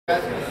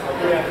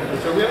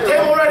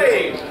Table ready.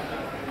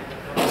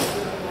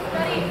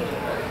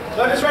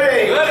 Judges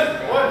ready. Good.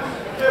 1,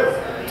 2,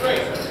 3,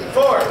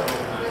 4.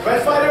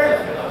 Red fighter.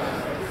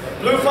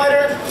 Blue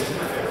fighter.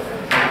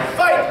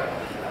 Fight.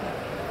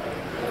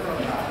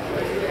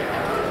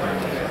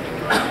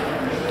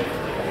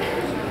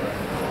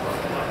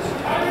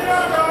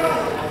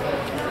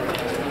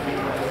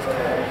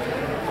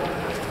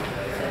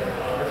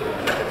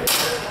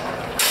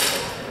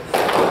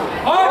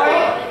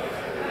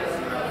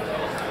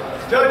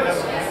 Judges.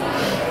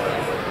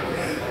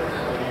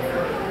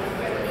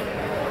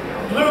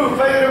 Blue,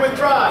 failure to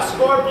withdraw.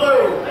 Score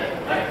blue.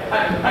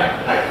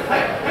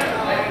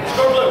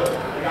 Score blue.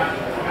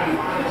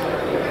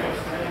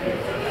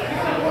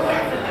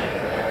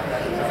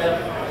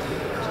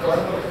 Score.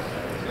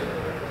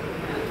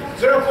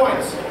 0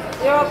 points.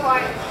 0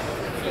 points.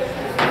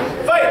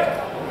 Fight.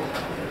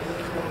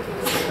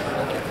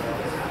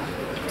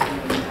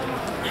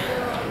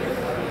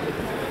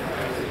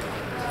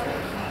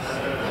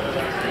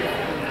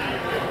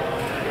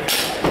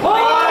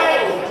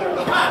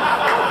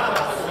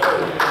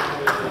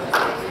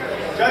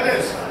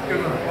 Judges.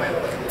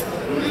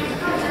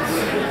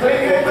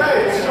 Playing it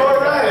right. Score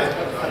red.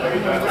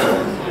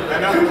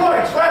 2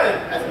 points. Red.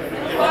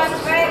 2 points.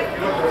 Red.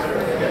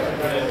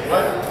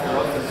 What?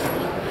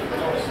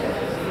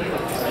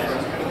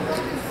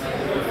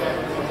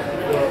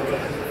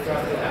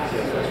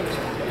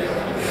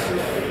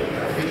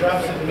 If he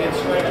drops it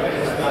mid-strike,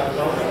 it's not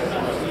low.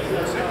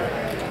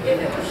 If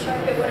it was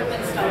sharp, it would have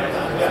been stopped.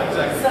 Yeah,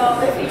 exactly. So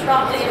if he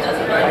dropped it, it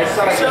doesn't matter.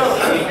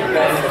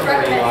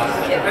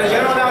 As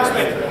general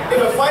announcement, if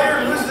a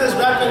fighter loses his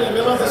weapon in the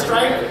middle of the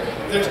strike,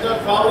 there's no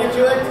quality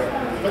to it,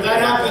 but that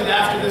happened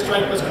after the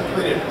strike was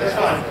completed. That's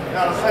fine.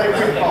 Now, say a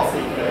quick call.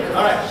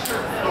 All right.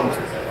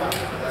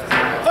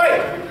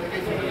 Fight!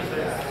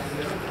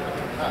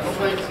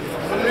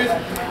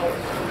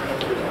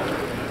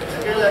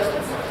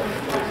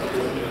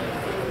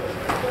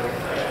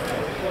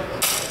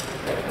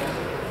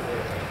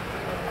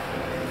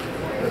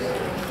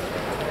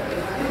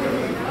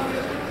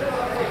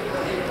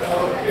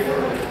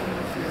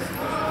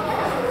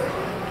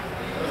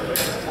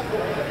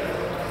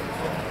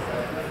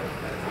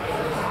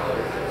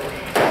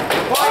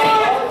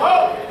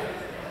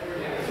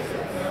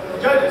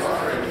 Judges.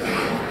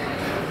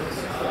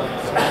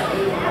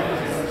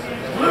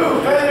 Blue,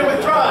 failure to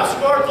withdraw.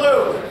 Score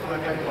blue.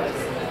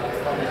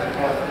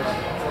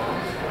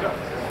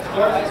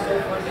 Score.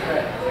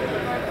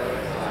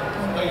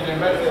 Oh, you did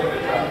red failure to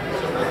withdraw.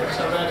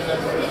 So red is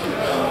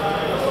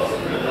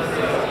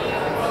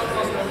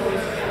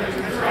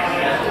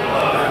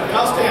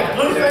I'll stand.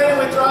 Blue failure to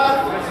withdraw.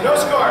 No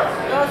score.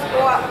 No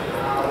score.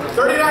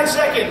 39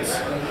 seconds.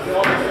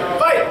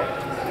 Fight.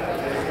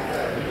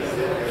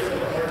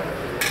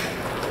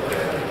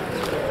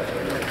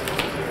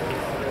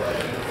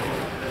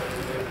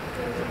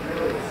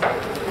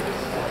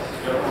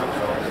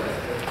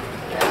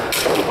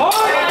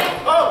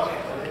 Oh!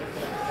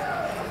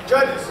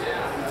 Judges.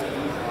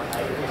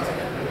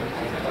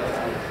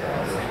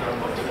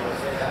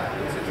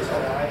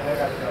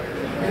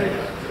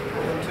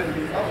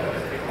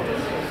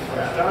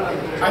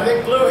 I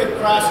think blue hit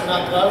cross and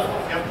not glove.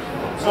 Yep.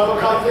 So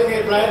we'll call clean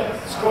hit red.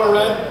 Score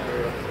red.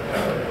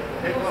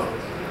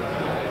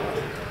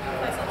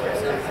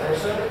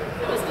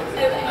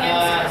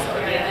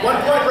 1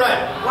 point red.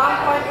 1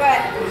 point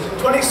red.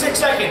 26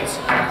 seconds.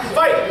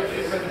 Fight.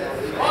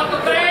 On the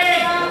thing.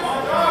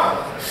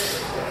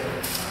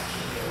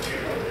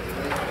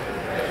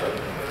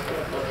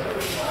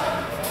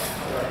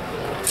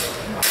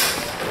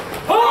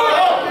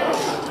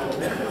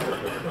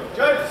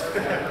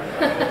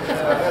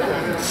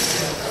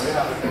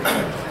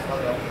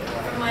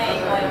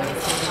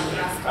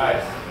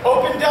 Alright.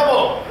 Open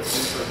double.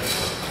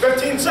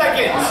 15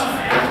 seconds.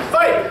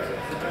 Fight.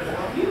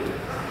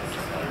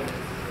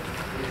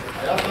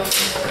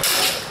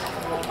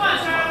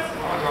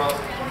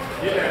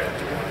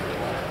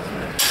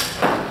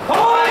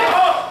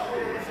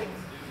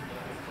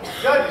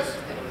 Judges.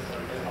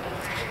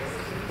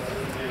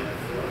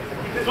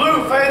 Blue,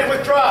 failure to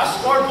withdraw.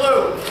 Score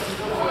blue.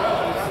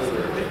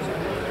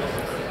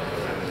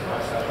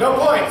 No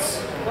points.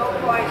 No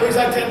points. Please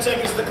add 10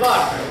 seconds to the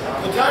clock.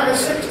 The time is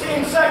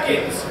 16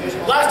 seconds.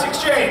 Last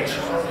exchange.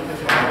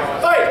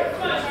 Fight.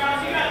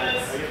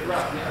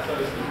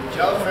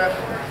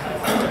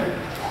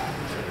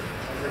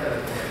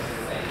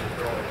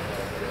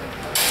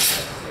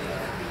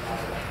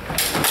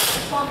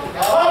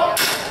 Oh.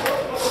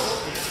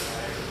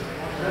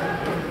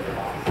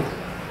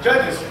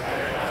 Judges.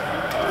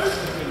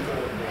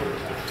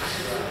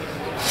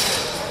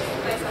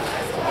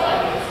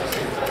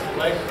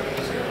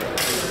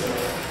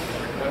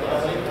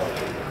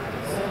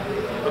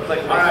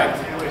 All right.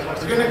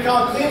 We're going to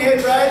call clean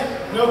hit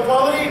red, no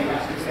quality,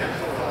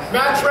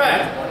 match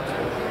red.